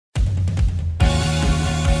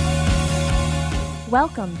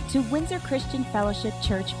Welcome to Windsor Christian Fellowship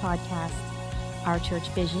Church Podcast. Our church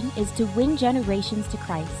vision is to win generations to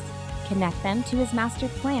Christ, connect them to His master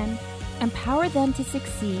plan, empower them to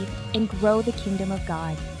succeed, and grow the kingdom of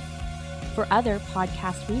God. For other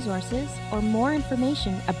podcast resources or more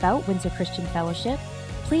information about Windsor Christian Fellowship,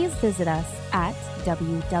 please visit us at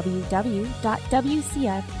www.wcf.ca.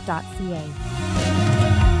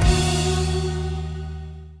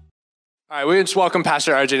 All right, we just welcome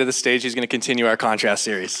Pastor RJ to the stage. He's going to continue our contrast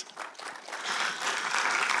series.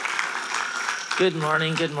 Good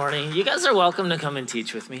morning, good morning. You guys are welcome to come and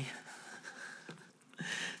teach with me.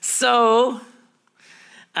 So,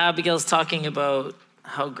 Abigail's talking about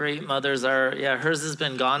how great mothers are. Yeah, hers has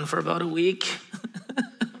been gone for about a week.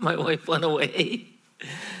 My wife went away.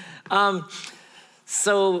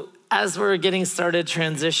 So, as we're getting started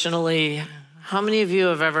transitionally, how many of you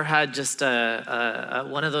have ever had just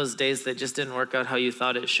one of those days that just didn't work out how you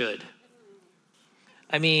thought it should?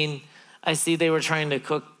 I mean, I see they were trying to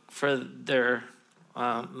cook for their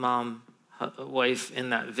wife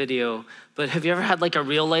in that video, but have you ever had like a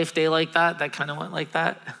real life day like that kind of went like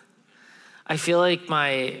that? I feel like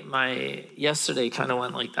my yesterday kind of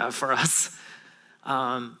went like that for us.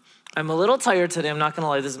 I'm a little tired today. I'm not gonna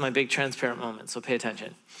lie, this is my big transparent moment, so pay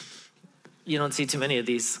attention. You don't see too many of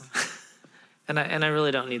these. And I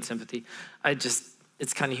really don't need sympathy.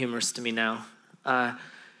 It's kind of humorous to me now. Yeah,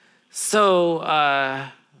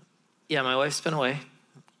 my wife's been away.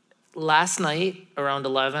 Last night, around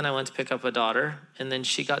 11, I went to pick up a daughter, and then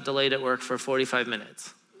she got delayed at work for 45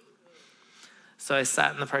 minutes. So I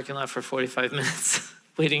sat in the parking lot for 45 minutes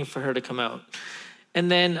waiting for her to come out. And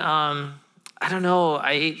then, I don't know,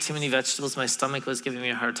 I ate too many vegetables. My stomach was giving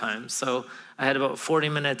me a hard time. So I had about 40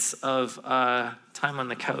 minutes of time on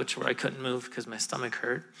the couch where I couldn't move because my stomach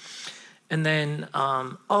hurt. And then,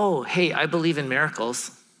 I believe in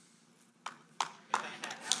miracles.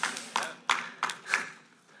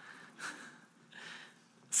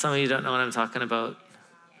 Some of you don't know what I'm talking about.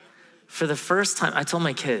 For the first time, I told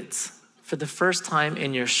my kids, for the first time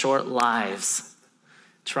in your short lives,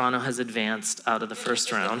 Toronto has advanced out of the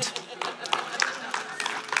first round.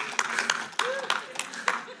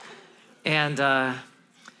 And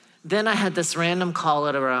then I had this random call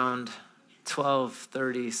at around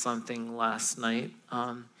 12:30 something last night.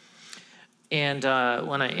 And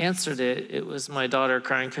when I answered it, it was my daughter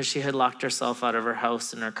crying because she had locked herself out of her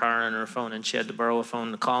house and her car and her phone, and she had to borrow a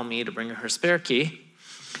phone to call me to bring her spare key.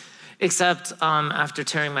 Except after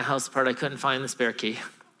tearing my house apart, I couldn't find the spare key.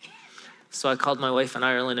 So I called my wife in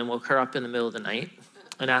Ireland and woke her up in the middle of the night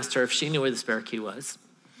and asked her if she knew where the spare key was.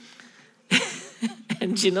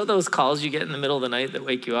 And you know those calls you get in the middle of the night that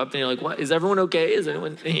wake you up and you're like, what, is everyone okay? Is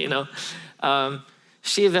anyone,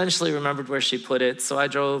 She eventually remembered where she put it, so I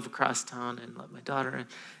drove across town and let my daughter in.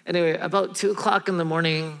 Anyway, about 2 o'clock in the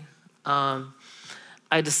morning,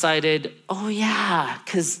 I decided,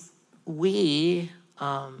 because we,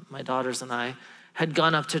 my daughters and I, had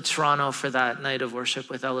gone up to Toronto for that night of worship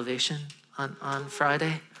with Elevation on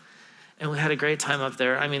Friday, and we had a great time up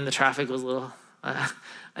there. I mean, the traffic was a little...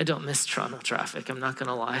 I don't miss Toronto traffic, I'm not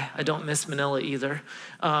gonna lie. I don't miss Manila either.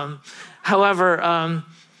 However,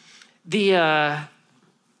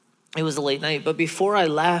 it was a late night, but before I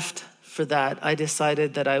left for that, I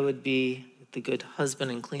decided that I would be the good husband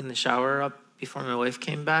and clean the shower up before my wife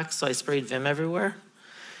came back, so I sprayed Vim everywhere,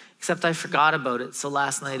 except I forgot about it. So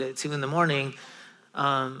last night at 2 a.m,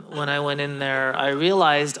 when I went in there, I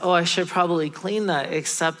realized, I should probably clean that,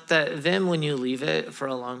 except that Vim, when you leave it for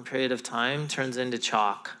a long period of time, turns into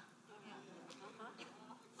chalk.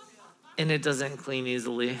 And it doesn't clean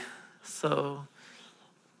easily. So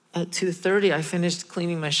at 2:30, I finished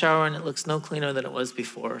cleaning my shower, and it looks no cleaner than it was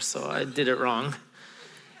before, so I did it wrong.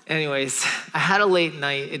 Anyways, I had a late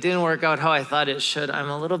night. It didn't work out how I thought it should. I'm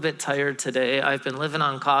a little bit tired today. I've been living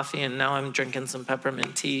on coffee, and now I'm drinking some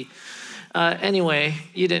peppermint tea. Anyway,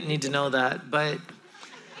 you didn't need to know that, but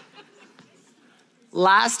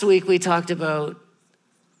last week we talked about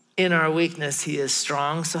in our weakness, He is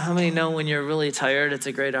strong. So how many know when you're really tired, it's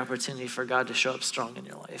a great opportunity for God to show up strong in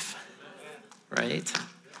your life, right?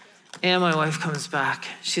 And my wife comes back.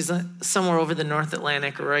 She's somewhere over the North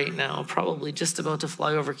Atlantic right now, probably just about to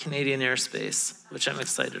fly over Canadian airspace, which I'm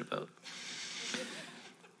excited about.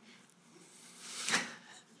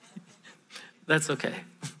 That's okay.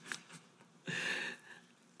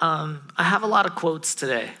 I have a lot of quotes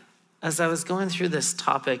today. As I was going through this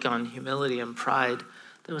topic on humility and pride,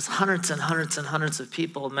 there was hundreds and hundreds and hundreds of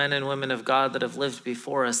people, men and women of God, that have lived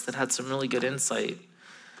before us that had some really good insight.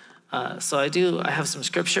 So I have some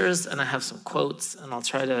scriptures and I have some quotes, and I'll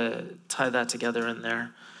try to tie that together in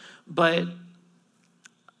there. But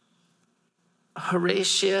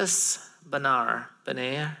Horatius Benar,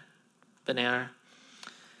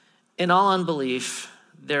 in all unbelief,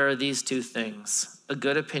 there are these two things: a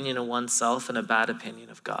good opinion of oneself and a bad opinion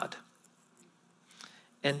of God.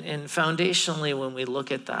 And foundationally, when we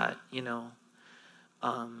look at that,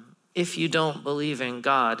 if you don't believe in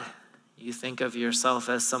God, you think of yourself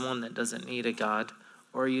as someone that doesn't need a God,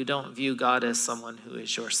 or you don't view God as someone who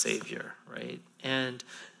is your savior, right? And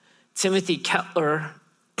Timothy Kettler,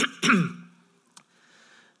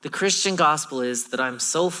 the Christian gospel is that I'm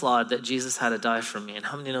so flawed that Jesus had to die for me. And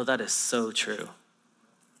how many know that is so true?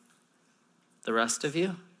 The rest of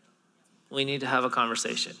you? We need to have a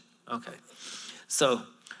conversation. Okay. So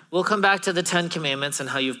we'll come back to the 10 Commandments and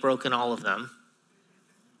how you've broken all of them.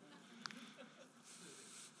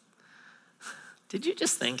 Did you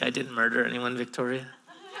just think I didn't murder anyone, Victoria?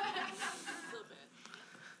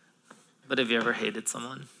 But have you ever hated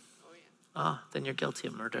someone? Oh, then you're guilty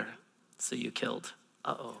of murder. So you killed.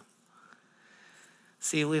 Uh-oh.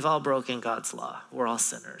 See, we've all broken God's law. We're all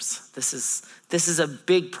sinners. This is a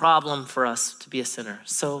big problem for us to be a sinner.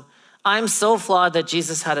 So I'm so flawed that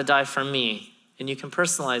Jesus had to die for me. And you can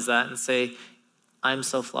personalize that and say, I'm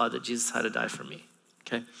so flawed that Jesus had to die for me.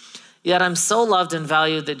 Okay? Yet I'm so loved and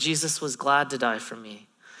valued that Jesus was glad to die for me.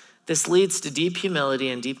 This leads to deep humility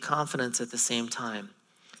and deep confidence at the same time.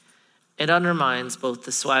 It undermines both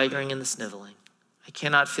the swaggering and the sniveling. I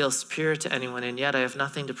cannot feel superior to anyone, and yet I have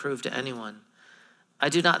nothing to prove to anyone. I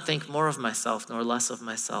do not think more of myself nor less of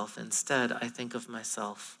myself. Instead, I think of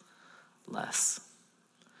myself less.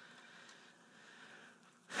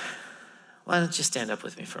 Why don't you stand up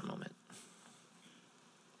with me for a moment?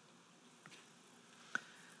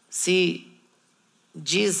 See,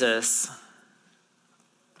 Jesus,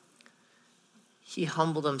 he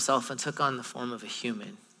humbled himself and took on the form of a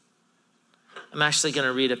human. I'm actually going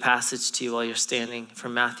to read a passage to you while you're standing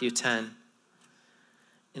from Matthew 10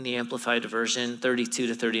 in the Amplified Version, 32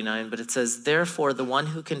 to 39. But it says, therefore, the one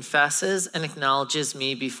who confesses and acknowledges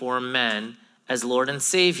me before men as Lord and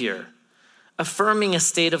Savior, affirming a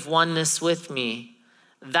state of oneness with me,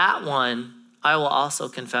 that one I will also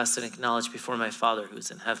confess and acknowledge before my Father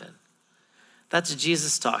who's in heaven. That's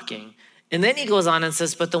Jesus talking. And then he goes on and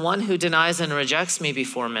says, but the one who denies and rejects me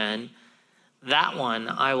before men, that one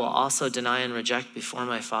I will also deny and reject before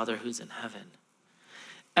my Father who's in heaven.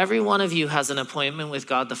 Every one of you has an appointment with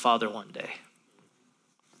God the Father one day.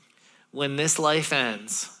 When this life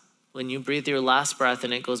ends, when you breathe your last breath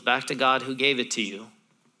and it goes back to God who gave it to you,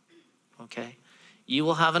 okay, you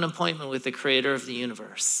will have an appointment with the creator of the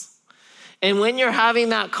universe. And when you're having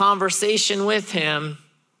that conversation with him,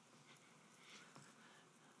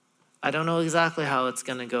 I don't know exactly how it's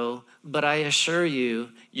going to go, but I assure you,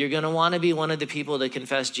 you're going to want to be one of the people that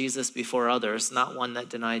confess Jesus before others, not one that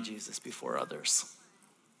denied Jesus before others.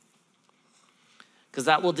 Because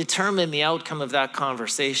that will determine the outcome of that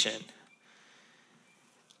conversation.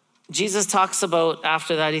 Jesus talks about,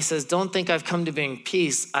 after that, he says, don't think I've come to bring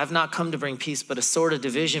peace. I've not come to bring peace, but a sort of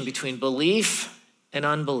division between belief and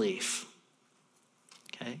unbelief.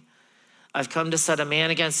 Okay? I've come to set a man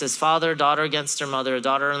against his father, daughter against her mother, a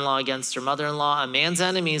daughter-in-law against her mother-in-law. A man's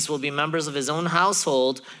enemies will be members of his own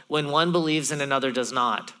household when one believes and another does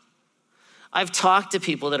not. I've talked to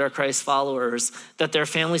people that are Christ followers that their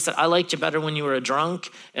family said, I liked you better when you were a drunk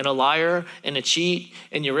and a liar and a cheat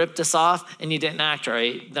and you ripped us off and you didn't act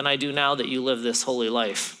right than I do now that you live this holy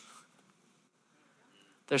life.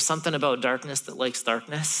 There's something about darkness that likes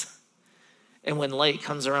darkness. And when light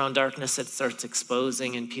comes around darkness, it starts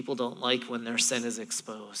exposing, and people don't like when their sin is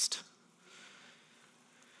exposed.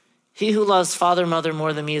 He who loves father, mother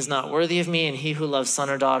more than me is not worthy of me, and he who loves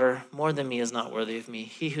son or daughter more than me is not worthy of me.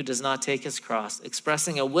 He who does not take his cross,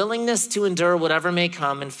 expressing a willingness to endure whatever may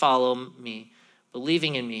come and follow me,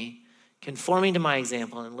 believing in me, conforming to my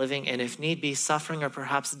example and living, and if need be, suffering or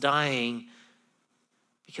perhaps dying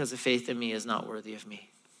because of faith in me is not worthy of me.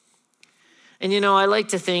 And I like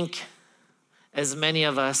to think, as many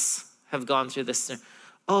of us have gone through this,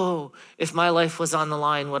 oh, if my life was on the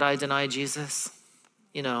line, would I deny Jesus?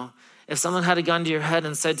 If someone had a gun to your head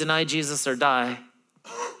and said, deny Jesus or die,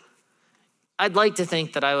 I'd like to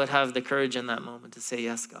think that I would have the courage in that moment to say,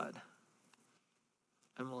 yes, God,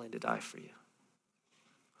 I'm willing to die for you.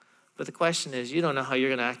 But the question is, you don't know how you're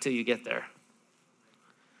going to act till you get there.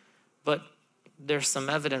 But there's some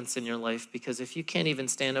evidence in your life, because if you can't even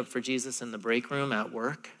stand up for Jesus in the break room at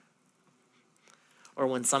work, or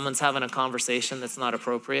when someone's having a conversation that's not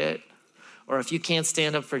appropriate, or if you can't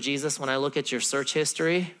stand up for Jesus when I look at your search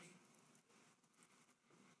history,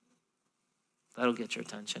 that'll get your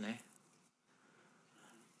attention, eh?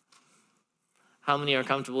 How many are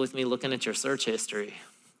comfortable with me looking at your search history?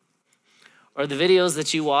 Or the videos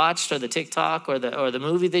that you watched, or the TikTok, or the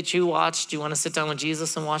movie that you watched. Do you want to sit down with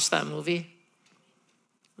Jesus and watch that movie?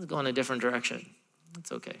 Let's go in a different direction.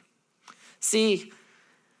 It's okay. See,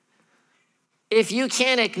 if you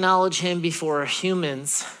can't acknowledge him before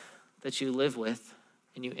humans that you live with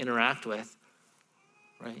and you interact with,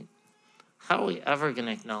 right? How are we ever going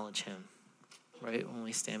to acknowledge him, right, when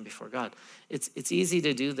we stand before God? It's easy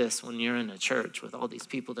to do this when you're in a church with all these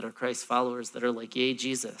people that are Christ followers that are like, yay,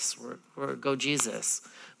 Jesus, we're go Jesus.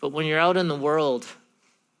 But when you're out in the world,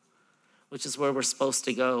 which is where we're supposed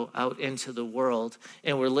to go, out into the world,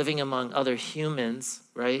 and we're living among other humans,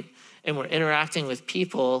 right? And we're interacting with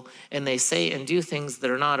people, and they say and do things that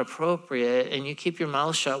are not appropriate, and you keep your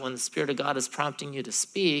mouth shut when the Spirit of God is prompting you to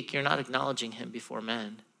speak, you're not acknowledging him before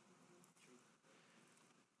men.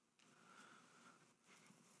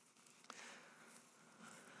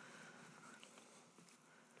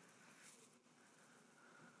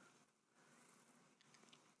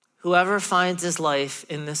 Whoever finds his life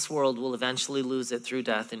in this world will eventually lose it through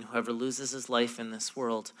death, and whoever loses his life in this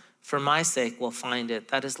world, for my sake, will find it.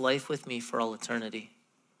 That is life with me for all eternity.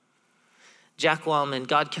 Jack Wellman,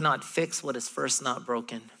 God cannot fix what is first not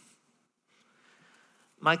broken.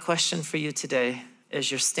 My question for you today,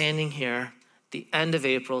 as you're standing here, the end of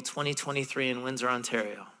April 2023 in Windsor,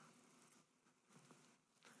 Ontario,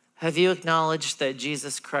 have you acknowledged that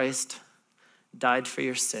Jesus Christ died for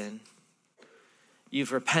your sin?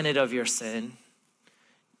 You've repented of your sin.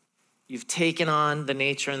 You've taken on the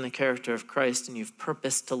nature and the character of Christ, and you've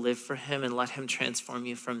purposed to live for him and let him transform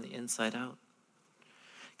you from the inside out.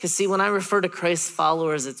 Because see, when I refer to Christ's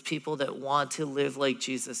followers, it's people that want to live like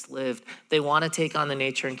Jesus lived. They want to take on the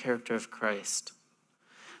nature and character of Christ.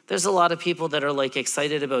 There's a lot of people that are like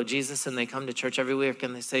excited about Jesus, and they come to church every week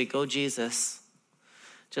and they say, go Jesus.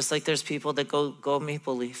 Just like there's people that go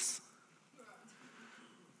Maple Leafs.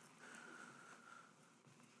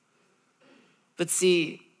 But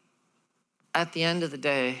see, at the end of the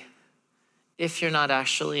day, if you're not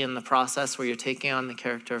actually in the process where you're taking on the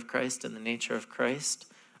character of Christ and the nature of Christ,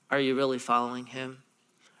 are you really following him?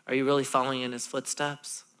 Are you really following in his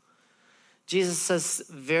footsteps? Jesus says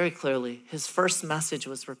very clearly, his first message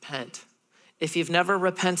was repent. If you've never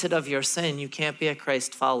repented of your sin, you can't be a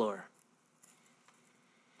Christ follower.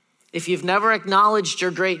 If you've never acknowledged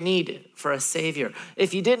your great need for a Savior,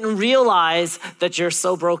 if you didn't realize that you're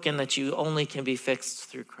so broken that you only can be fixed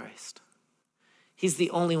through Christ, he's the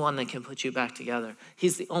only one that can put you back together.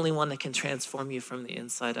 He's the only one that can transform you from the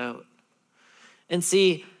inside out. And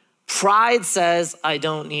see, pride says, I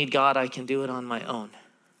don't need God, I can do it on my own.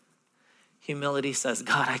 Humility says,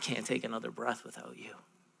 God, I can't take another breath without you.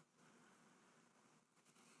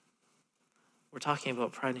 We're talking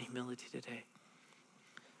about pride and humility today.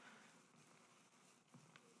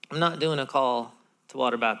 I'm not doing a call to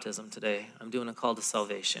water baptism today. I'm doing a call to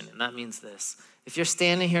salvation. And that means this. If you're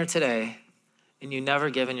standing here today and you've never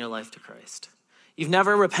given your life to Christ, you've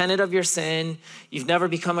never repented of your sin, you've never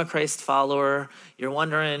become a Christ follower, you're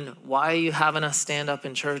wondering, why are you having us stand up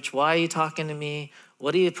in church? Why are you talking to me?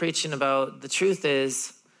 What are you preaching about? The truth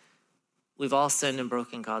is, we've all sinned and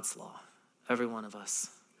broken God's law, every one of us.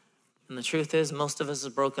 And the truth is, most of us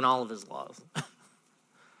have broken all of his laws.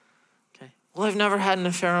 Well, I've never had an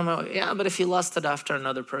affair on my way. Yeah, but if you lusted after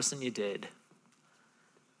another person, you did.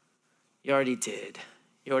 You already did.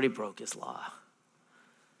 You already broke his law.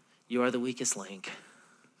 You are the weakest link.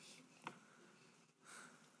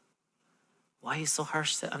 Why are you so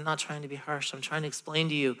harsh? I'm not trying to be harsh. I'm trying to explain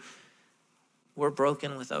to you, we're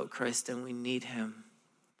broken without Christ, and we need him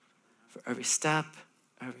for every step,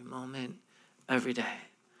 every moment, every day.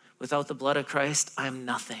 Without the blood of Christ, I'm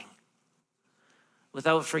nothing.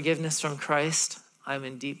 Without forgiveness from Christ, I'm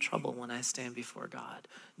in deep trouble when I stand before God,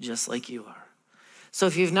 just like you are. So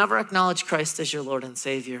if you've never acknowledged Christ as your Lord and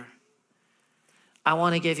Savior, I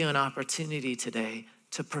want to give you an opportunity today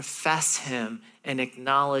to profess him and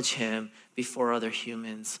acknowledge him before other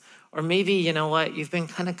humans. Or maybe, you know what, you've been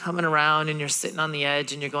kind of coming around and you're sitting on the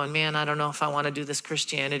edge and you're going, man, I don't know if I want to do this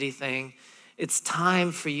Christianity thing. It's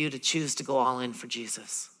time for you to choose to go all in for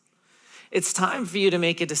Jesus. It's time for you to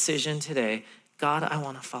make a decision today. God, I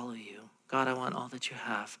want to follow you. God, I want all that you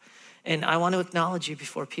have. And I want to acknowledge you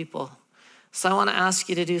before people. So I want to ask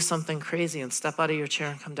you to do something crazy and step out of your chair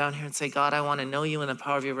and come down here and say, God, I want to know you in the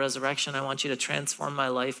power of your resurrection. I want you to transform my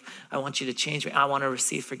life. I want you to change me. I want to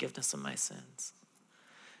receive forgiveness of my sins.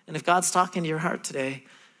 And if God's talking to your heart today,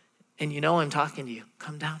 and you know I'm talking to you,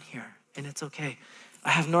 come down here, and it's okay. I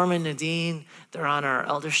have Norma and Nadine. They're on our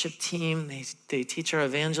eldership team. They teach our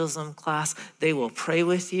evangelism class. They will pray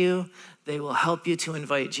with you. They will help you to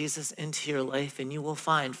invite Jesus into your life, and you will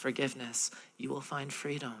find forgiveness. You will find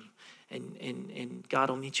freedom, and God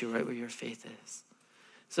will meet you right where your faith is.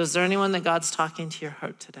 So is there anyone that God's talking to your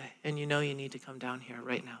heart today and you know you need to come down here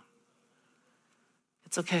right now?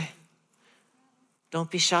 It's okay.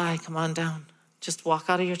 Don't be shy. Come on down. Just walk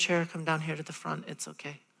out of your chair, come down here to the front. It's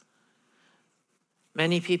okay.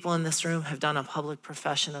 Many people in this room have done a public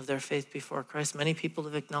profession of their faith before Christ. Many people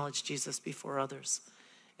have acknowledged Jesus before others.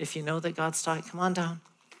 If you know that God's talking, come on down.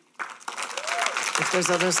 If there's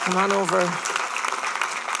others, come on over.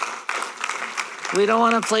 We don't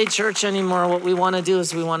want to play church anymore. What we want to do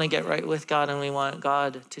is we want to get right with God, and we want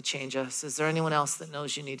God to change us. Is there anyone else that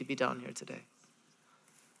knows you need to be down here today?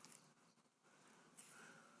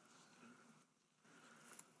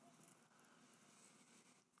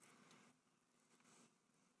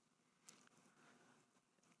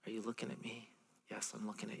 Are you looking at me? Yes, I'm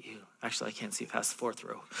looking at you. Actually, I can't see past the fourth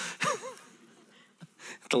row.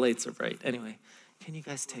 The lights are bright. Anyway, can you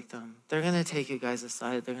guys take them? They're going to take you guys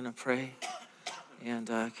aside. They're going to pray. And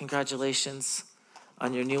congratulations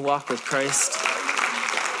on your new walk with Christ.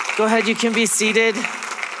 Go ahead, you can be seated.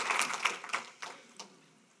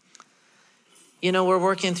 You know, we're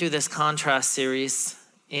working through this contrast series,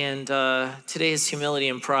 and today is humility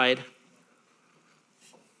and pride.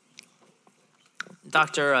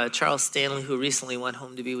 Dr. Charles Stanley, who recently went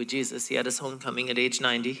home to be with Jesus, he had his homecoming at age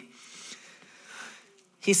 90.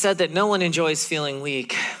 He said that no one enjoys feeling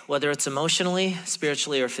weak, whether it's emotionally,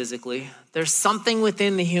 spiritually, or physically. There's something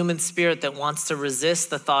within the human spirit that wants to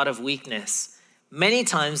resist the thought of weakness. Many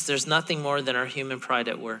times, there's nothing more than our human pride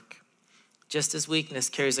at work. Just as weakness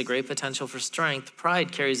carries a great potential for strength,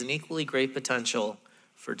 pride carries an equally great potential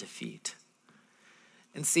for defeat.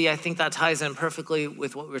 And see, I think that ties in perfectly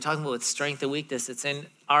with what we were talking about with strength and weakness. It's in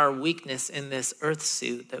our weakness in this earth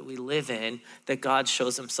suit that we live in that God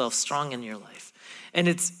shows himself strong in your life. And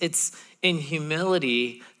it's in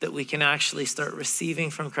humility that we can actually start receiving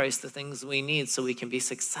from Christ the things we need so we can be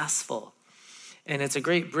successful. And it's a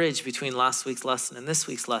great bridge between last week's lesson and this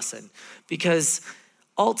week's lesson, because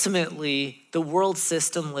ultimately the world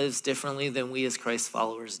system lives differently than we as Christ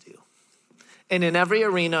followers do. And in every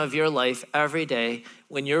arena of your life, every day,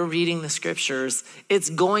 when you're reading the scriptures, it's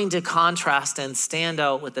going to contrast and stand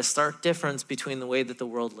out with a stark difference between the way that the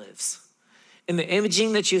world lives. And the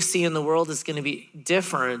imaging that you see in the world is going to be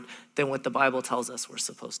different than what the Bible tells us we're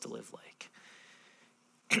supposed to live like.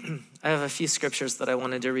 I have a few scriptures that I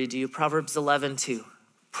wanted to read to you. Proverbs 11:2.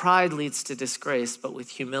 Pride leads to disgrace, but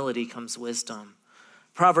with humility comes wisdom.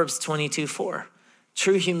 Proverbs 22:4.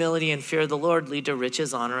 True humility and fear of the Lord lead to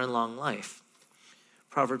riches, honor, and long life.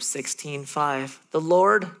 Proverbs 16:5. The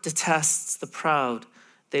Lord detests the proud.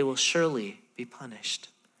 They will surely be punished.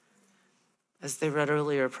 As they read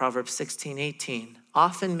earlier, Proverbs 16:18,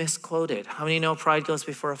 often misquoted. How many know pride goes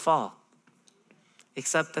before a fall?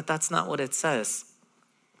 Except that that's not what it says.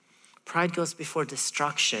 Pride goes before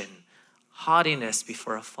destruction, haughtiness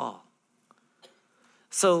before a fall.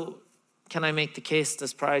 So can I make the case,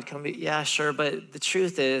 does pride come? Yeah, sure, but the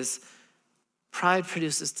truth is, pride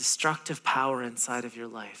produces destructive power inside of your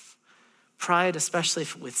life. Pride, especially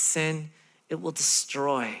with sin, it will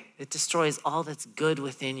destroy. It destroys all that's good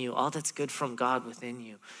within you, all that's good from God within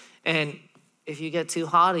you. And if you get too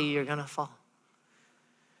haughty, you're going to fall.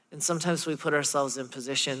 And sometimes we put ourselves in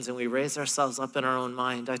positions and we raise ourselves up in our own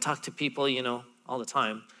mind. I talk to people, all the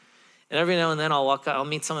time. And every now and then I'll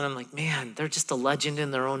meet someone and I'm like, man, they're just a legend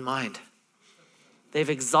in their own mind. They've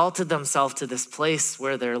exalted themselves to this place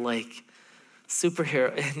where they're like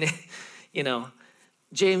superhero. And,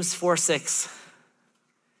 James 4:6.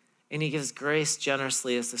 And he gives grace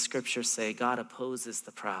generously, as the scriptures say. God opposes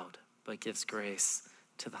the proud, but gives grace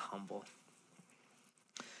to the humble.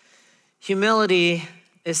 Humility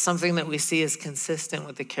is something that we see as consistent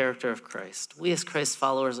with the character of Christ. We as Christ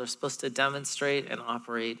followers are supposed to demonstrate and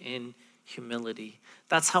operate in humility.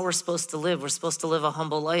 That's how we're supposed to live. We're supposed to live a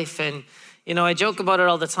humble life. And, I joke about it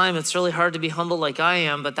all the time. It's really hard to be humble like I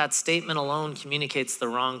am, but that statement alone communicates the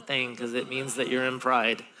wrong thing because it means that you're in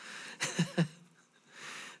pride.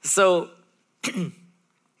 So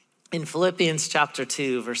in Philippians chapter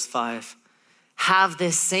 2, verse 5, have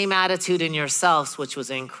this same attitude in yourselves, which was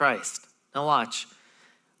in Christ. Now watch.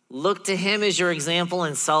 Look to him as your example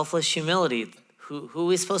in selfless humility. Who are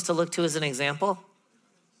we supposed to look to as an example?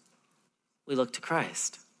 We look to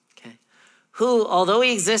Christ, okay? Who, although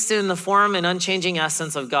he existed in the form and unchanging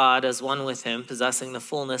essence of God as one with him, possessing the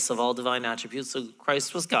fullness of all divine attributes, so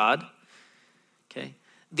Christ was God, okay?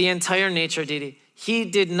 The entire nature deity. He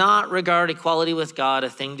did not regard equality with God a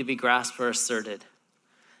thing to be grasped or asserted,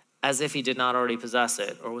 as if he did not already possess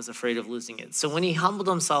it or was afraid of losing it. So when he humbled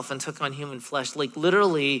himself and took on human flesh,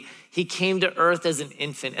 literally, he came to earth as an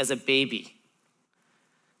infant, as a baby.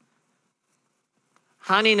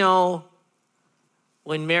 How do you know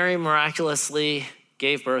when Mary miraculously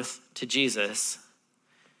gave birth to Jesus,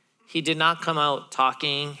 he did not come out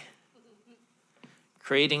talking,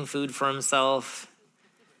 creating food for himself?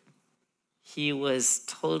 He was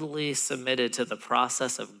totally submitted to the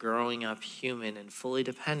process of growing up human and fully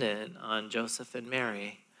dependent on Joseph and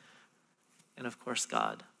Mary, and of course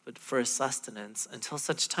God, but for his sustenance until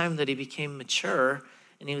such time that he became mature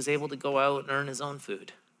and he was able to go out and earn his own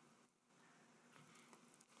food.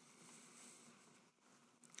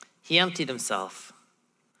 He emptied himself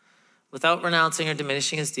without renouncing or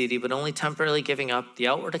diminishing his deity, but only temporarily giving up the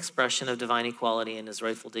outward expression of divine equality and his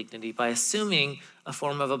rightful dignity by assuming a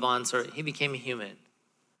form of a bondservant. He became a human.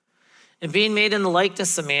 And being made in the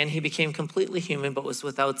likeness of man, he became completely human, but was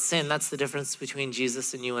without sin. That's the difference between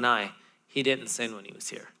Jesus and you and I. He didn't sin when he was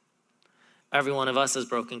here. Every one of us has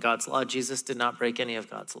broken God's law. Jesus did not break any of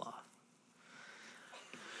God's law.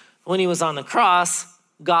 When he was on the cross,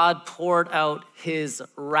 God poured out his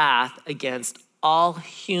wrath against all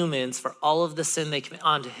humans for all of the sin they commit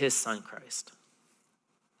onto his son Christ.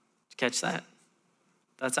 Did you catch that?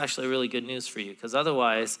 That's actually really good news for you, because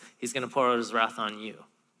otherwise he's going to pour out his wrath on you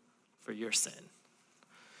for your sin.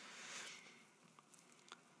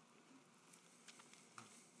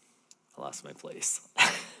 I lost my place.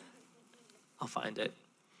 I'll find it.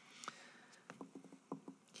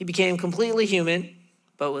 He became completely human,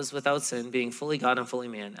 but was without sin, being fully God and fully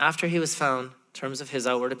man. After he was found, in terms of his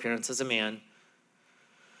outward appearance as a man,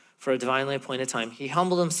 for a divinely appointed time, he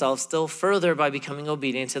humbled himself still further by becoming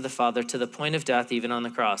obedient to the Father to the point of death, even on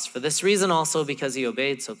the cross. For this reason also, because he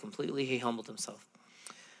obeyed so completely, he humbled himself.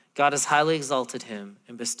 God has highly exalted him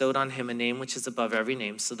and bestowed on him a name which is above every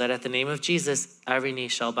name, so that at the name of Jesus, every knee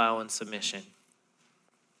shall bow in submission.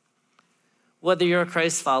 Whether you're a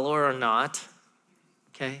Christ follower or not,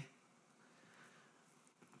 okay,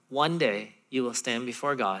 one day you will stand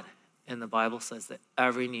before God, and the Bible says that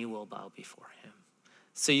every knee will bow before him.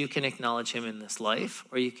 So you can acknowledge him in this life,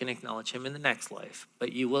 or you can acknowledge him in the next life,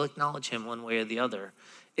 but you will acknowledge him one way or the other.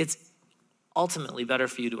 It's ultimately better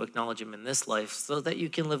for you to acknowledge him in this life so that you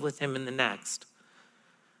can live with him in the next.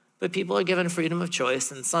 But people are given freedom of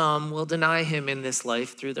choice, and some will deny him in this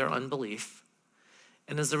life through their unbelief.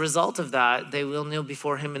 And as a result of that, they will kneel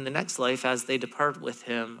before him in the next life as they depart with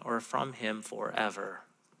him or from him forever.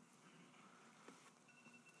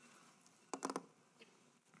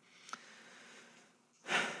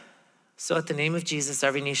 So at the name of Jesus,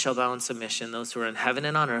 every knee shall bow in submission, those who are in heaven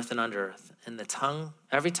and on earth and under earth. And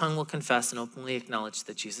every tongue will confess and openly acknowledge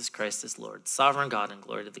that Jesus Christ is Lord, sovereign God, and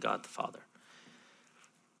glory to the God the Father.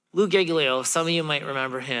 Lou Giglio, some of you might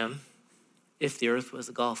remember him, If the Earth Was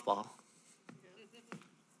a Golf Ball.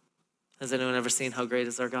 Has anyone ever seen How Great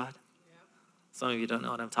Is Our God? Some of you don't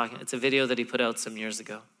know what I'm talking about. It's a video that he put out some years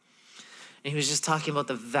ago. And he was just talking about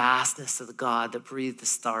the vastness of the God that breathed the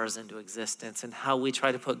stars into existence and how we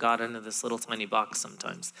try to put God into this little tiny box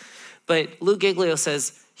sometimes. But Lou Giglio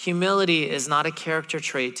says, humility is not a character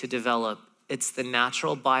trait to develop. It's the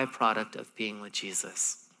natural byproduct of being with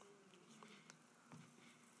Jesus.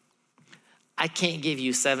 I can't give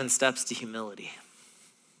you 7 steps to humility.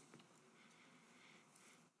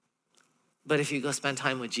 But if you go spend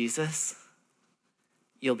time with Jesus,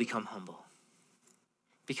 you'll become humble.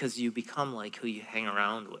 Because you become like who you hang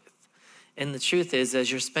around with. And the truth is, as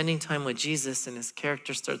you're spending time with Jesus and his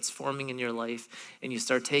character starts forming in your life and you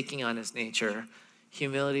start taking on his nature,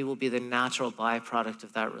 humility will be the natural byproduct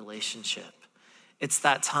of that relationship. It's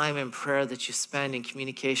that time in prayer that you spend in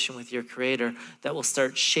communication with your Creator that will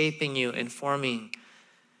start shaping you and forming.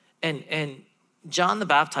 And John the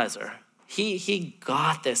Baptizer, he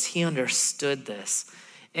got this. He understood this.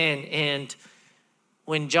 And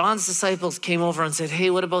when John's disciples came over and said, hey,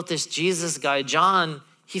 what about this Jesus guy? John,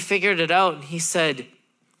 he figured it out and he said,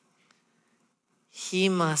 he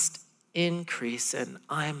must increase and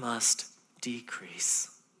I must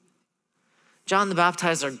decrease. John the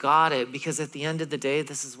Baptizer got it because at the end of the day,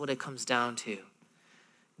 this is what it comes down to.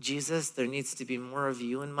 Jesus, there needs to be more of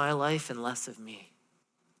you in my life and less of me.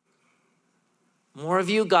 More of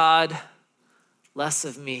you, God, less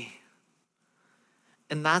of me.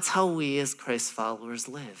 And that's how we as Christ followers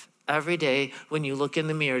live. Every day when you look in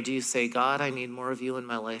the mirror, do you say, God, I need more of you in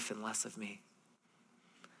my life and less of me?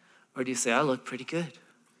 Or do you say, I look pretty good?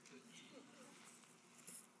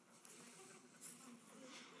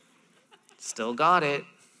 Still got it.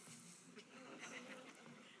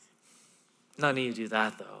 None of you do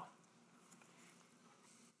that, though.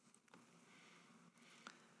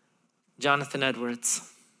 Jonathan Edwards.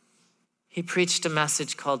 He preached a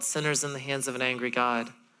message called Sinners in the Hands of an Angry God.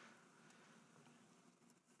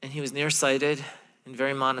 And he was nearsighted and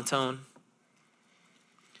very monotone.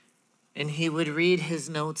 And he would read his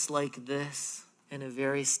notes like this in a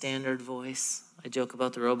very standard voice. I joke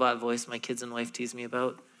about the robot voice my kids and wife tease me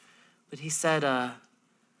about. But he said,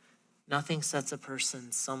 nothing sets a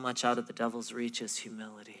person so much out of the devil's reach as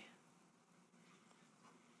humility.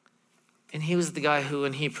 And he was the guy who,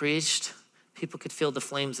 when he preached, people could feel the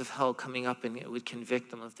flames of hell coming up, and it would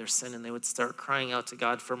convict them of their sin, and they would start crying out to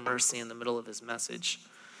God for mercy in the middle of his message.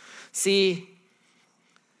 See,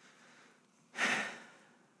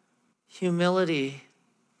 humility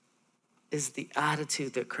is the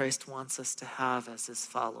attitude that Christ wants us to have as his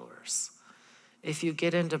followers. If you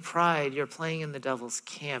get into pride, you're playing in the devil's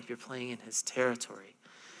camp. You're playing in his territory.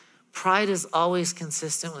 Pride is always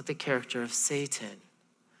consistent with the character of Satan.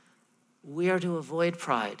 We are to avoid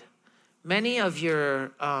pride. Many of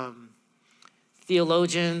your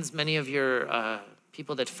theologians, many of your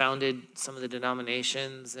people that founded some of the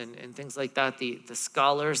denominations and things like that, the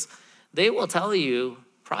scholars, they will tell you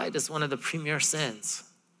pride is one of the premier sins.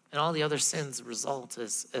 And all the other sins result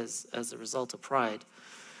as a result of pride.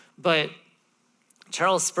 But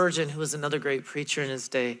Charles Spurgeon, who was another great preacher in his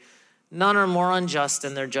day, none are more unjust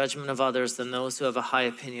in their judgment of others than those who have a high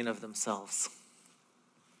opinion of themselves.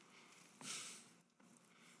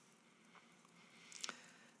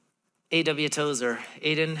 A.W. Tozer,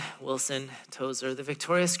 Aidan Wilson Tozer, the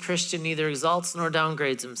victorious Christian neither exalts nor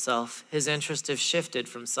downgrades himself. His interest has shifted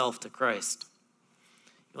from self to Christ.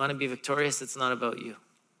 You want to be victorious? It's not about you.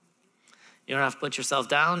 You don't have to put yourself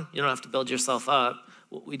down. You don't have to build yourself up.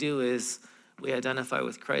 What we do is we identify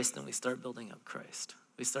with Christ and we start building up Christ.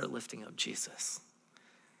 We start lifting up Jesus.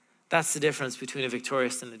 That's the difference between a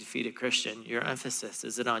victorious and a defeated Christian. Your emphasis,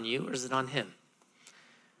 is it on you or is it on him?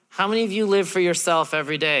 How many of you live for yourself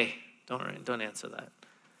every day? Don't answer that.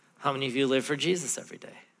 How many of you live for Jesus every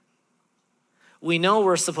day? We know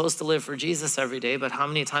we're supposed to live for Jesus every day, but how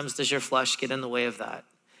many times does your flesh get in the way of that?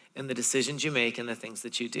 In the decisions you make and the things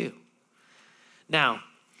that you do? Now,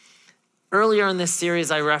 earlier in this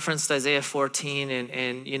series, I referenced Isaiah 14,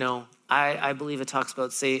 and you know, I believe it talks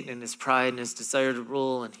about Satan and his pride and his desire to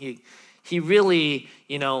rule, and he really,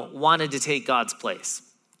 you know, wanted to take God's place.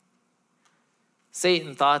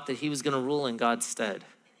 Satan thought that he was going to rule in God's stead.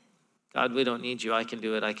 God, we don't need you. I can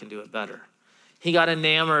do it better. He got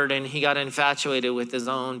enamored and he got infatuated with his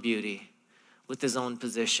own beauty, with his own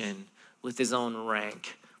position, with his own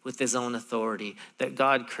rank, with his own authority that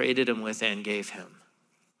God created him with and gave him.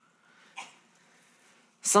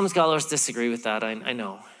 Some scholars disagree with that, I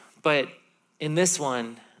know. But in this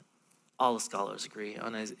one, all the scholars agree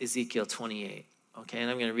on Ezekiel 28. Okay,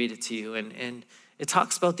 and I'm going to read it to you. And it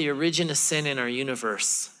talks about the origin of sin in our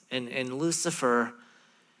universe. And Lucifer,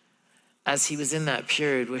 as he was in that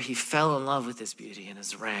period where he fell in love with his beauty and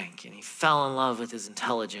his rank, and he fell in love with his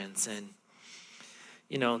intelligence. And,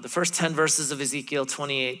 you know, the first 10 verses of Ezekiel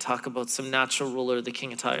 28 talk about some natural ruler, the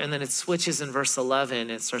king of Tyre. And then it switches in verse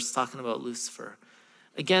 11. It starts talking about Lucifer.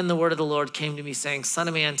 Again, the word of the Lord came to me saying, Son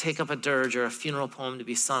of man, take up a dirge or a funeral poem to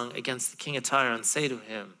be sung against the king of Tyre and say to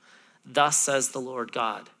him, thus says the Lord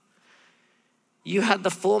God. You had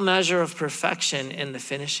the full measure of perfection and the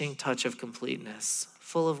finishing touch of completeness,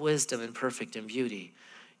 full of wisdom and perfect in beauty.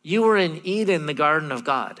 You were in Eden, the garden of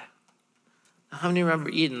God. How many remember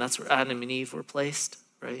Eden? That's where Adam and Eve were placed,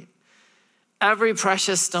 right? Every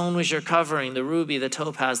precious stone was your covering, the ruby, the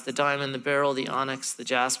topaz, the diamond, the beryl, the onyx, the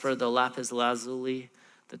jasper, the lapis lazuli,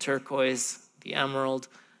 the turquoise, the emerald,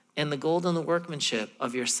 and the gold and the workmanship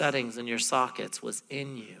of your settings and your sockets was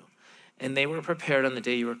in you. And they were prepared on the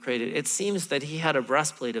day you were created. It seems that he had a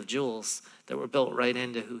breastplate of jewels that were built right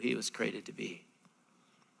into who he was created to be.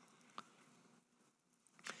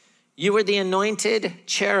 You were the anointed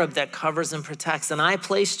cherub that covers and protects, and I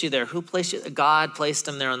placed you there. Who placed you? God placed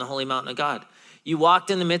him there on the holy mountain of God. You walked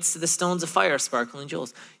in the midst of the stones of fire, sparkling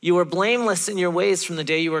jewels. You were blameless in your ways from the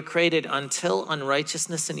day you were created until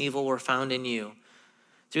unrighteousness and evil were found in you.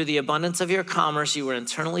 Through the abundance of your commerce, you were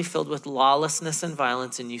internally filled with lawlessness and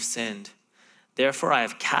violence, and you sinned. Therefore, I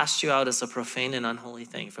have cast you out as a profane and unholy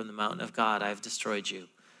thing from the mountain of God. I have destroyed you,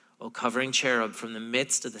 O covering cherub, from the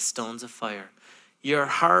midst of the stones of fire. Your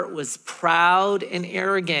heart was proud and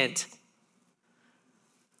arrogant.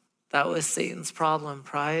 That was Satan's problem,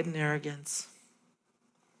 pride and arrogance.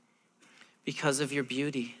 Because of your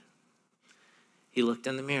beauty, he looked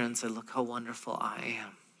in the mirror and said, look how wonderful I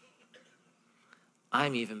am.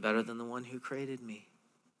 I'm even better than the one who created me.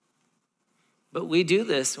 But we do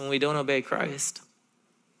this when we don't obey Christ.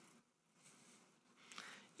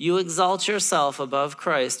 You exalt yourself above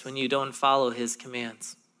Christ when you don't follow his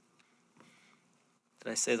commands.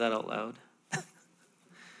 Did I say that out loud?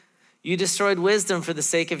 You destroyed wisdom for the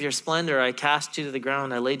sake of your splendor. I cast you to the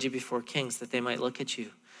ground. I laid you before kings that they might look at you.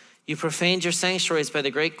 You profaned your sanctuaries by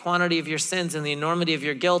the great quantity of your sins and the enormity of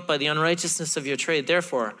your guilt by the unrighteousness of your trade.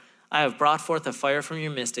 Therefore, I have brought forth a fire from your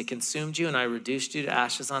midst. It consumed you, and I reduced you to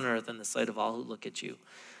ashes on earth in the sight of all who look at you.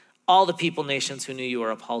 All the people, nations who knew you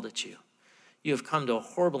are appalled at you. You have come to a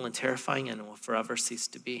horrible and terrifying end and will forever cease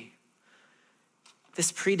to be.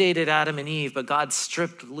 This predated Adam and Eve, but God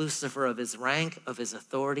stripped Lucifer of his rank, of his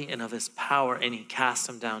authority, and of his power, and he cast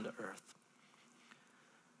him down to earth.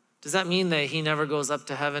 Does that mean that he never goes up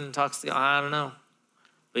to heaven and talks to God? I don't know.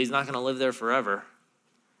 But he's not going to live there forever.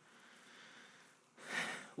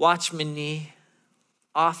 Watchmanly,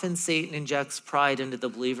 often Satan injects pride into the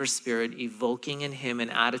believer's spirit, evoking in him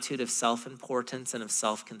an attitude of self-importance and of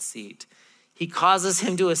self-conceit. He causes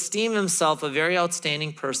him to esteem himself a very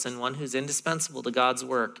outstanding person, one who's indispensable to God's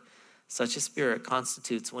work. Such a spirit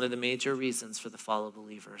constitutes one of the major reasons for the fall of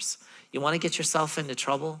believers. You want to get yourself into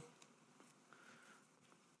trouble?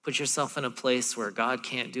 Put yourself in a place where God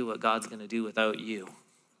can't do what God's going to do without you.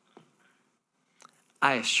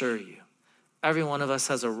 I assure you, every one of us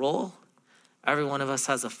has a role. Every one of us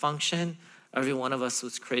has a function. Every one of us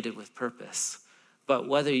was created with purpose. But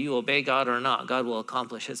whether you obey God or not, God will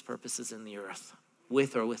accomplish his purposes in the earth,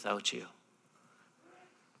 with or without you.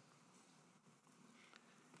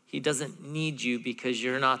 He doesn't need you because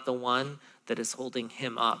you're not the one that is holding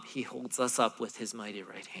him up. He holds us up with his mighty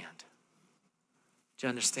right hand. Do you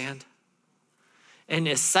understand? And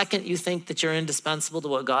the second you think that you're indispensable to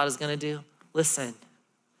what God is going to do, listen.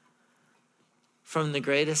 From the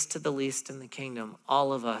greatest to the least in the kingdom,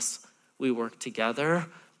 all of us, we work together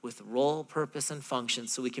with role, purpose, and function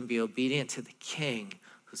so we can be obedient to the King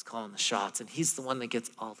who's calling the shots. And he's the one that gets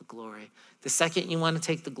all the glory. The second you want to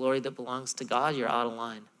take the glory that belongs to God, you're out of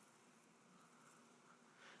line.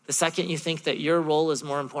 The second you think that your role is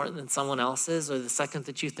more important than someone else's, or the second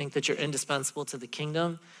that you think that you're indispensable to the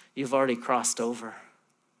kingdom, you've already crossed over.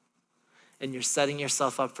 And you're setting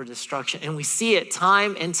yourself up for destruction. And we see it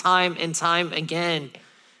time and time and time again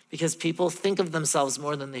because people think of themselves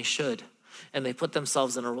more than they should. And they put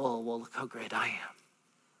themselves in a role. Well, look how great I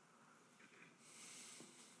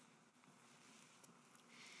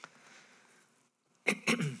am.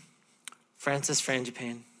 Francis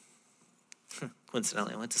Frangipane.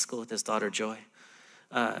 Coincidentally, I went to school with his daughter, Joy.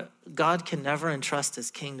 God can never entrust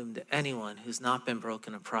his kingdom to anyone who's not been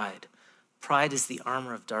broken of pride. Pride is the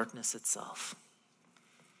armor of darkness itself.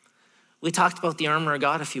 We talked about the armor of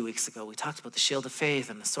God a few weeks ago. We talked about the shield of faith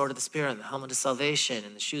and the sword of the Spirit and the helmet of salvation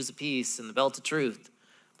and the shoes of peace and the belt of truth,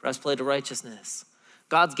 breastplate of righteousness.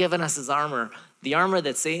 God's given us his armor. The armor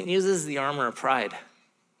that Satan uses is the armor of pride.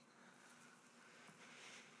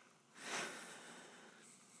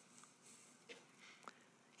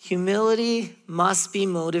 Humility must be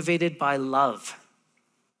motivated by love.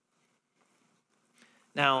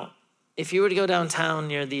 Now, if you were to go downtown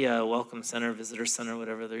near the Welcome Center, Visitor Center,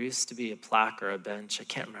 whatever, there used to be a plaque or a bench. I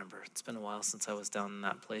can't remember. It's been a while since I was down in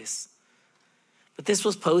that place. But this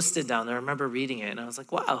was posted down there. I remember reading it, and I was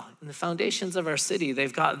like, wow, in the foundations of our city,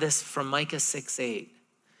 they've got this from Micah 6:8.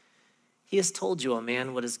 He has told you, O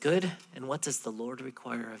man, what is good, and what does the Lord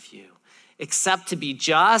require of you? Except to be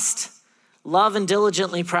just, love and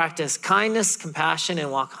diligently practice kindness, compassion,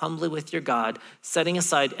 and walk humbly with your God, setting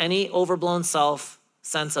aside any overblown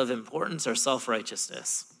sense of importance or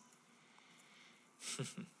self-righteousness.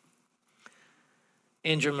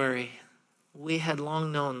 Andrew Murray, we had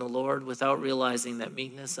long known the Lord without realizing that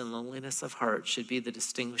meekness and lowliness of heart should be the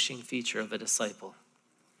distinguishing feature of a disciple.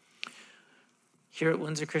 Here at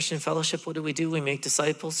Windsor Christian Fellowship, what do? We make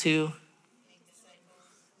disciples who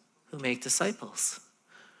make disciples.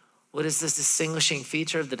 What is this distinguishing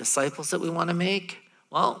feature of the disciples that we want to make?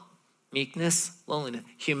 Well, meekness, lowliness,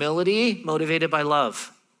 humility, motivated by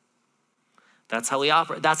love. That's how we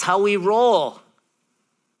operate. That's how we roll.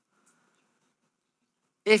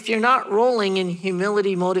 If you're not rolling in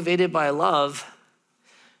humility motivated by love,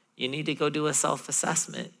 you need to go do a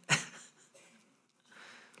self-assessment.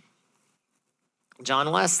 John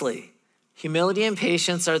Wesley, humility and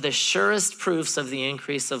patience are the surest proofs of the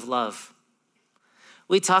increase of love.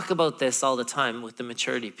 We talk about this all the time with the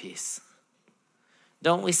maturity piece.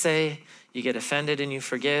 Don't we say you get offended and you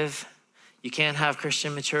forgive? You can't have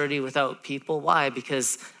Christian maturity without people. Why?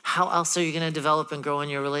 Because how else are you going to develop and grow in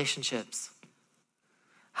your relationships?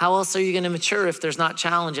 How else are you going to mature if there's not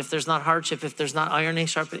challenge, if there's not hardship, if there's not ironing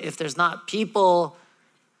sharp, if there's not people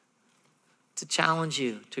to challenge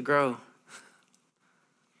you to grow?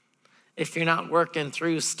 If you're not working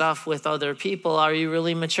through stuff with other people, are you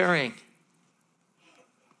really maturing?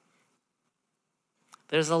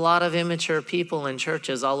 There's a lot of immature people in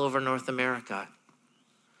churches all over North America,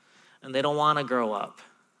 and they don't want to grow up.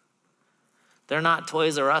 They're not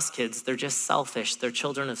Toys R Us kids. They're just selfish. They're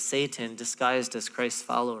children of Satan disguised as Christ's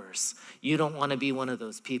followers. You don't want to be one of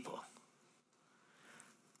those people.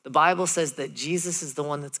 The Bible says that Jesus is the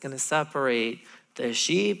one that's going to separate the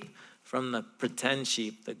sheep from the pretend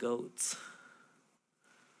sheep, the goats.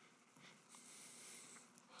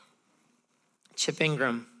 Chip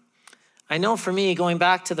Ingram. I know for me, going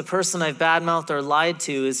back to the person I've badmouthed or lied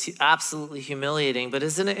to is absolutely humiliating, but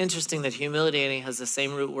isn't it interesting that humiliating has the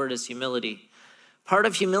same root word as humility? Part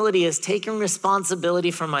of humility is taking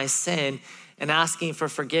responsibility for my sin and asking for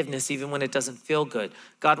forgiveness even when it doesn't feel good.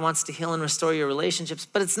 God wants to heal and restore your relationships,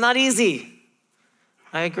 but it's not easy.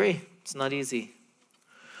 I agree, it's not easy.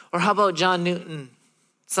 Or how about John Newton?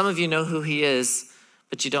 Some of you know who he is,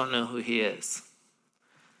 but you don't know who he is.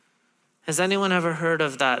 Has anyone ever heard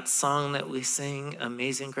of that song that we sing,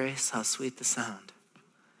 Amazing Grace, how sweet the sound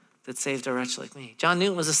that saved a wretch like me? John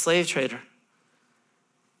Newton was a slave trader.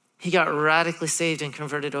 He got radically saved and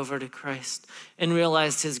converted over to Christ and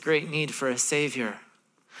realized his great need for a savior.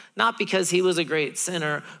 Not because he was a great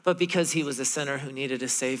sinner, but because he was a sinner who needed a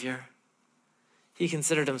savior. He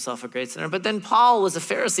considered himself a great sinner. But then Paul was a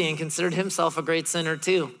Pharisee and considered himself a great sinner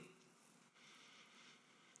too.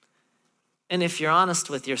 And if you're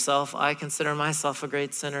honest with yourself, I consider myself a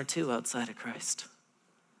great sinner too outside of Christ.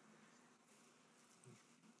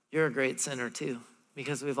 You're a great sinner too,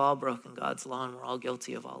 because we've all broken God's law and we're all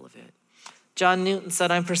guilty of all of it. John Newton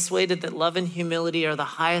said, I'm persuaded that love and humility are the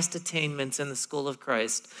highest attainments in the school of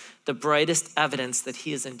Christ, the brightest evidence that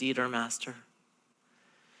he is indeed our master.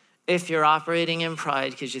 If you're operating in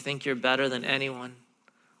pride because you think you're better than anyone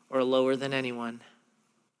or lower than anyone,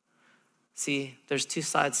 see, there's two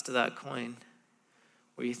sides to that coin,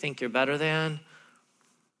 where you think you're better than,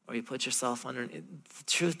 or you put yourself under. The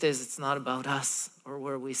truth is, it's not about us or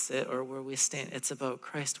where we sit or where we stand. It's about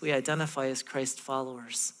Christ. We identify as Christ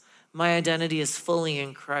followers. My identity is fully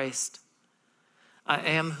in Christ. I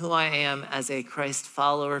am who I am as a Christ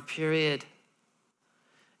follower, period.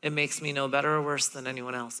 It makes me no better or worse than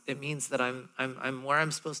anyone else. It means that I'm where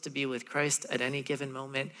I'm supposed to be with Christ at any given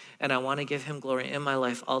moment, and I want to give him glory in my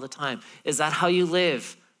life all the time. Is that how you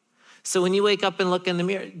live? So when you wake up and look in the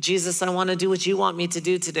mirror, Jesus, I want to do what you want me to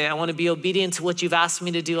do today. I want to be obedient to what you've asked me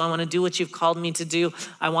to do. I want to do what you've called me to do.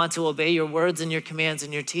 I want to obey your words and your commands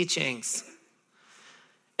and your teachings.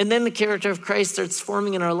 And then the character of Christ starts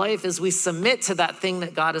forming in our life as we submit to that thing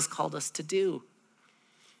that God has called us to do.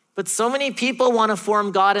 But so many people want to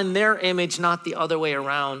form God in their image, not the other way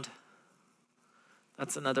around.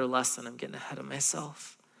 That's another lesson. I'm getting ahead of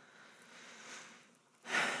myself.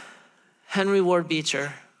 Henry Ward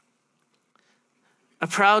Beecher. A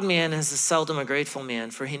proud man is seldom a grateful man,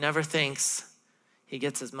 for he never thinks he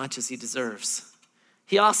gets as much as he deserves.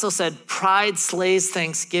 He also said, pride slays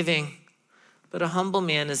thanksgiving, but a humble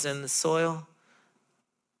man is in the soil.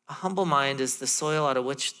 A humble mind is the soil out of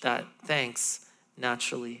which that thanks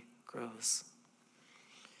naturally grows.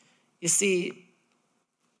 You see,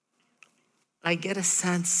 I get a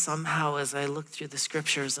sense somehow as I look through the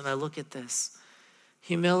scriptures and I look at this,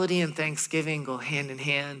 humility and thanksgiving go hand in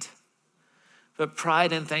hand, but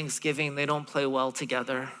pride and thanksgiving, they don't play well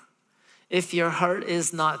together. If your heart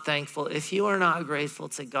is not thankful, if you are not grateful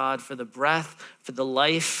to God for the breath, for the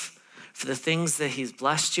life, for the things that he's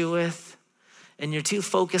blessed you with, and you're too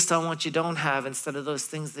focused on what you don't have instead of those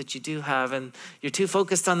things that you do have, and you're too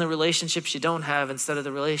focused on the relationships you don't have instead of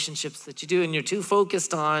the relationships that you do, and you're too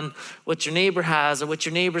focused on what your neighbor has or what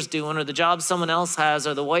your neighbor's doing or the job someone else has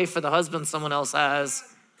or the wife or the husband someone else has.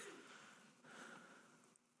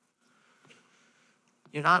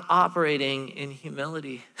 You're not operating in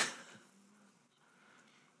humility.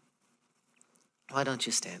 Why don't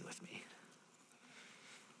you stand with me?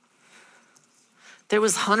 There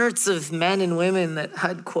was hundreds of men and women that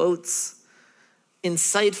had quotes,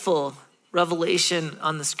 insightful revelation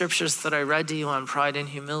on the scriptures that I read to you on pride and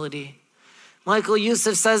humility. Michael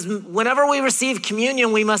Youssef says, whenever we receive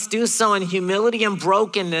communion, we must do so in humility and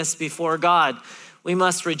brokenness before God. We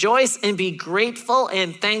must rejoice and be grateful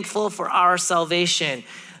and thankful for our salvation.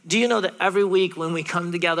 Do you know that every week when we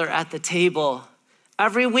come together at the table,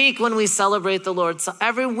 every week when we celebrate the Lord,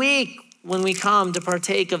 every week when we come to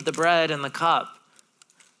partake of the bread and the cup,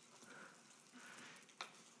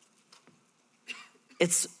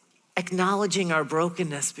 it's acknowledging our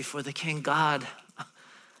brokenness before the King. God,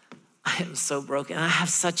 I am so broken. I have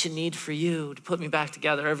such a need for you to put me back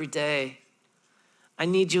together every day. I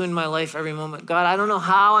need you in my life every moment. God, I don't know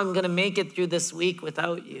how I'm going to make it through this week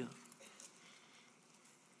without you.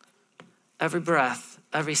 Every breath,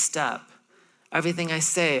 every step, everything I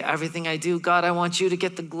say, everything I do, God, I want you to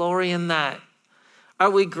get the glory in that. Are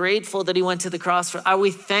we grateful that he went to the cross? Are we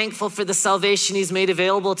thankful for the salvation he's made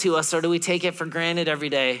available to us, or do we take it for granted every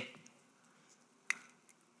day?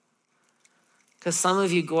 Because some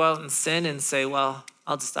of you go out and sin and say, well,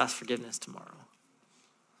 I'll just ask forgiveness tomorrow.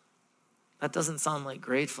 That doesn't sound like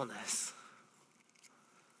gratefulness.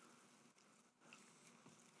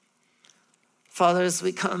 Father, as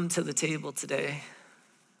we come to the table today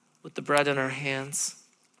with the bread in our hands,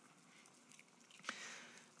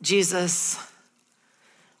 Jesus,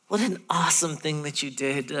 what an awesome thing that you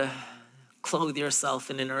did to clothe yourself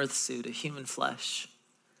in an earth suit, a human flesh,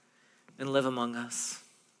 and live among us.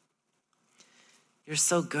 You're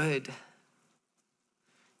so good.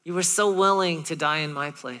 You were so willing to die in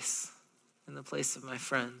my place, in the place of my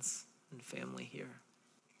friends and family here.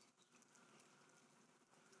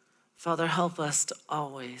 Father, help us to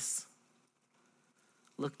always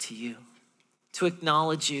look to you, to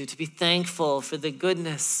acknowledge you, to be thankful for the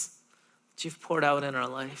goodness that you've poured out in our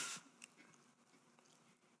life.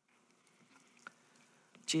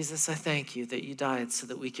 Jesus, I thank you that you died so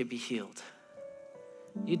that we could be healed.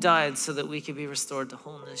 You died so that we could be restored to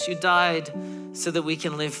wholeness. You died so that we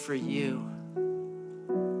can live for you.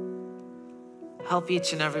 Help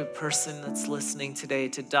each and every person that's listening today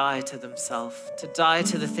to die to themselves, to die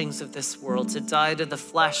to the things of this world, to die to the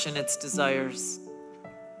flesh and its desires.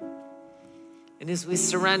 And as we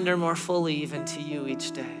surrender more fully even to you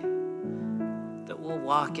each day, that we'll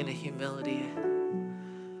walk in a humility.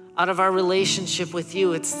 Out of our relationship with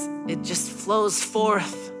you, it just flows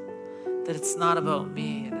forth that it's not about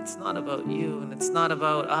me, and it's not about you, and it's not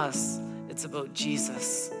about us. It's about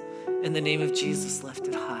Jesus. In the name of Jesus,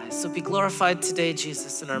 lifted high. So be glorified today,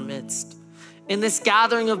 Jesus, in our midst. In this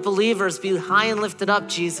gathering of believers, be high and lifted up,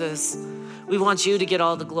 Jesus. We want you to get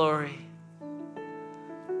all the glory.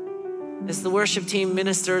 As the worship team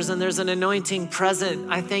ministers and there's an anointing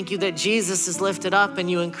present, I thank you that Jesus is lifted up and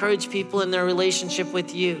you encourage people in their relationship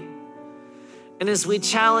with you. And as we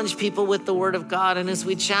challenge people with the word of God, and as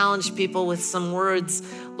we challenge people with some words,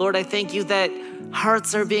 Lord, I thank you that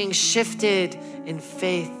hearts are being shifted in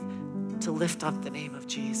faith to lift up the name of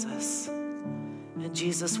Jesus. And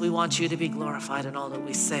Jesus, we want you to be glorified in all that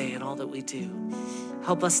we say and all that we do.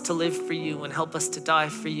 Help us to live for you and help us to die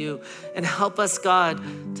for you. And help us, God,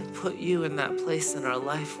 to put you in that place in our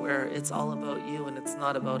life where it's all about you and it's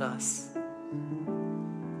not about us.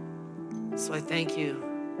 So I thank you.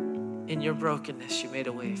 In your brokenness, you made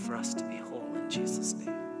a way for us to be whole in Jesus' name.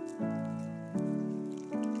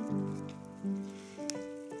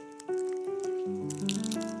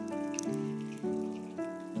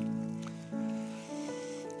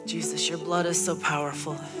 Jesus, your blood is so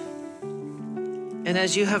powerful. And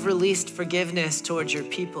as you have released forgiveness towards your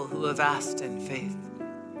people who have asked in faith,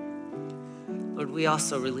 Lord, we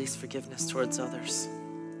also release forgiveness towards others.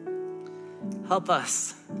 Help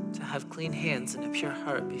us to have clean hands and a pure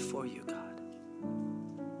heart before you, God.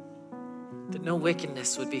 That no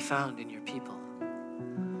wickedness would be found in your people.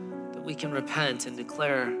 That we can repent and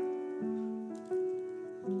declare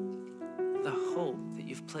the hope that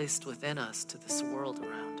you've placed within us to this world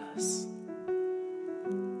around us.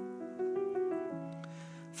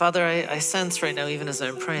 Father, I sense right now, even as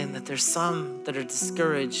I'm praying, that there's some that are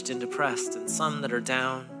discouraged and depressed, and some that are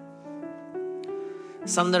down.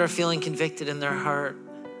 Some that are feeling convicted in their heart,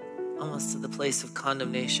 almost to the place of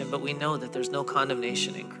condemnation, but we know that there's no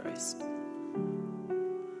condemnation in Christ.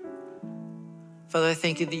 Father, I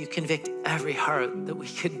thank you that you convict every heart, that we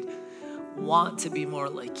could want to be more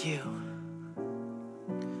like you.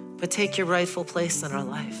 But take your rightful place in our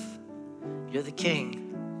life. You're the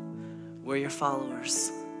King. We're your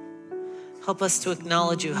followers. Help us to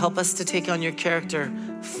acknowledge you. Help us to take on your character.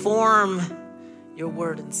 Form your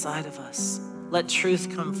word inside of us. Let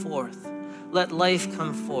truth come forth. Let life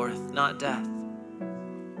come forth, not death.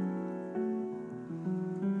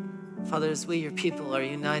 Father, as we, your people, are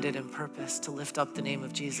united in purpose to lift up the name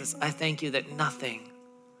of Jesus, I thank you that nothing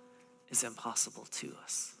is impossible to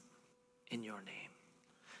us in your name.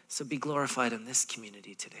 So be glorified in this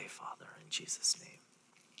community today, Father, in Jesus' name.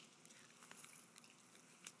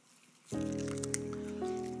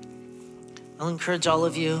 I'll encourage all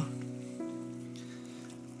of you.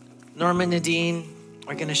 Norma and Nadine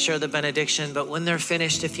are going to share the benediction, but when they're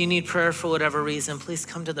finished, if you need prayer for whatever reason, please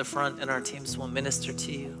come to the front and our teams will minister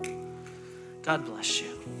to you. God bless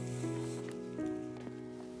you.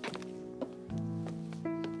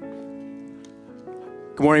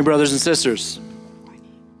 Good morning, brothers and sisters.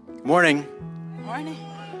 Good morning. Good morning.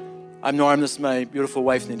 I'm Norm. This is my beautiful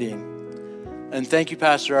wife, Nadine. And thank you,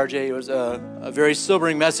 Pastor RJ. It was a very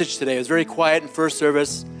sobering message today. It was very quiet in first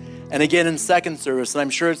service and again in second service. And I'm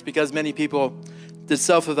sure it's because many people did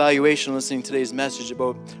self-evaluation listening to today's message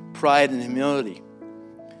about pride and humility.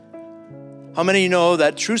 How many of you know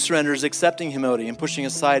that true surrender is accepting humility and pushing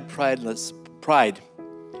aside pride?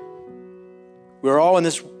 We're all in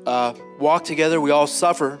this walk together. We all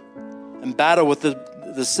suffer and battle with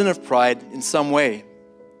the sin of pride in some way.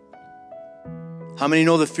 How many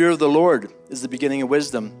know the fear of the Lord is the beginning of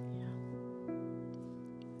wisdom?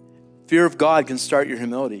 Fear of God can start your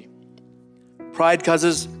humility. Pride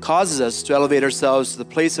causes us to elevate ourselves to the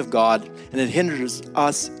place of God, and it hinders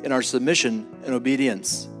us in our submission and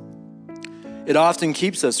obedience. It often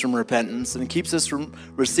keeps us from repentance and keeps us from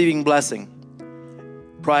receiving blessing.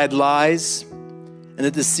 Pride lies and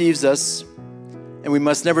it deceives us, and we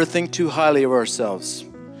must never think too highly of ourselves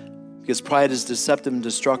because pride is deceptive and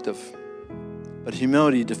destructive. But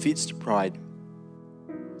humility defeats pride.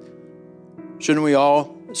 Shouldn't we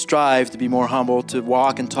all strive to be more humble, to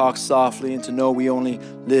walk and talk softly, and to know we only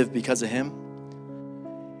live because of Him?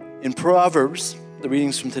 In Proverbs, the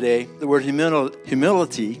readings from today, the word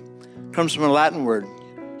humility comes from a Latin word,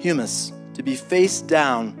 humus, to be face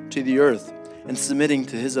down to the earth and submitting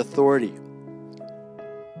to His authority.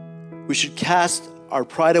 We should cast our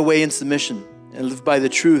pride away in submission and live by the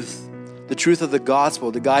truth of the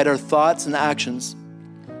gospel to guide our thoughts and actions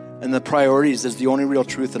and the priorities as the only real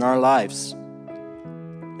truth in our lives.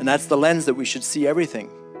 And that's the lens that we should see everything.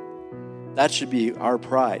 That should be our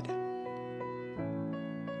pride.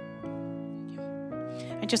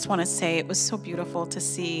 I just want to say it was so beautiful to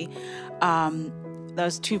see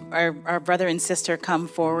those two, our brother and sister, come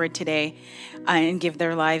forward today and give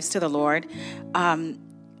their lives to the Lord.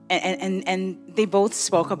 And they both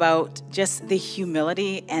spoke about just the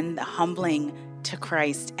humility and the humbling to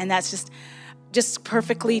Christ. And that's just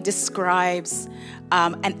perfectly describes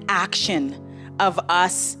an action of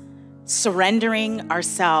us surrendering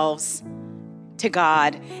ourselves to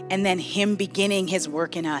God and then Him beginning His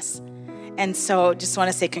work in us. And so just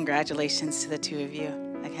want to say congratulations to the two of you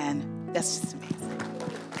again. That's just amazing.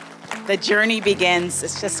 The journey begins.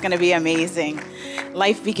 It's just going to be amazing.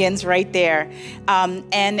 Life begins right there.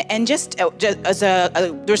 And just as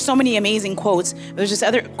there's so many amazing quotes. There's this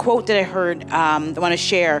other quote that I heard I want to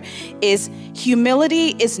share is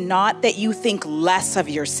humility is not that you think less of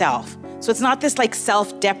yourself. So it's not this like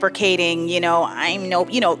self-deprecating,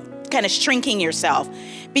 kind of shrinking yourself,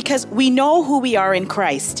 because we know who we are in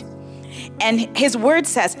Christ. And His word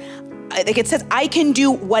says, I can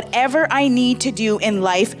do whatever I need to do in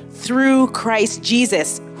life through Christ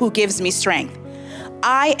Jesus, who gives me strength.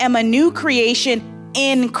 I am a new creation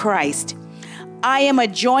in Christ. I am a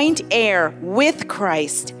joint heir with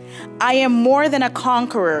Christ. I am more than a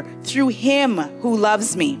conqueror through Him who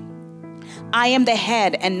loves me. I am the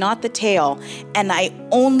head and not the tail, and I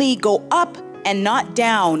only go up and not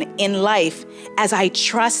down in life as I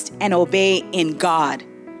trust and obey in God.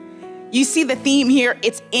 You see the theme here,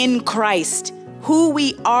 it's in Christ. Who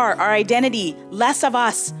we are, our identity, less of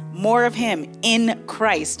us, more of Him in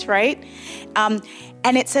Christ, right?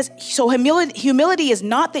 And it says, so humility is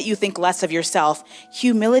not that you think less of yourself.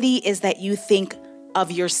 Humility is that you think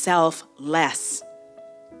of yourself less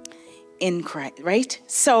in Christ, right?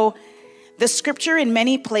 So the scripture in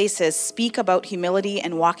many places speak about humility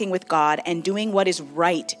and walking with God and doing what is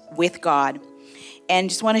right with God. And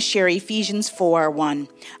just want to share Ephesians 4:1.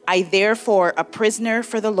 I therefore, a prisoner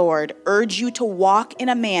for the Lord, urge you to walk in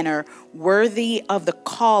a manner worthy of the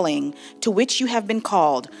calling to which you have been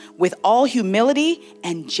called, with all humility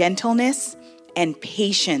and gentleness and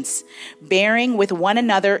patience, bearing with one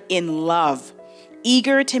another in love,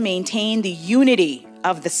 eager to maintain the unity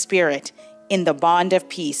of the Spirit in the bond of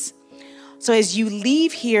peace. So as you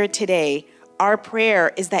leave here today, our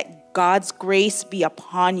prayer is that God's grace be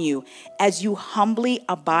upon you as you humbly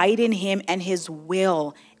abide in Him and His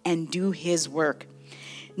will and do His work.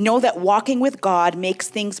 Know that walking with God makes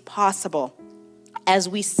things possible as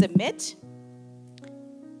we submit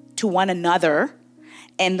to one another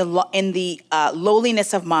and in the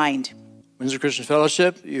lowliness of mind. Windsor Christian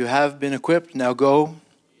Fellowship, you have been equipped. Now go.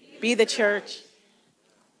 Be the church.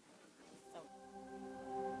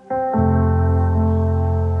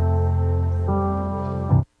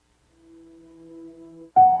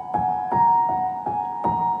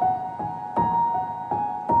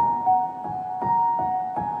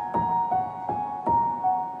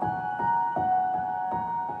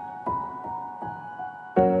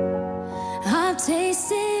 I've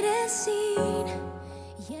tasted and seen,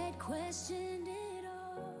 yet questioned.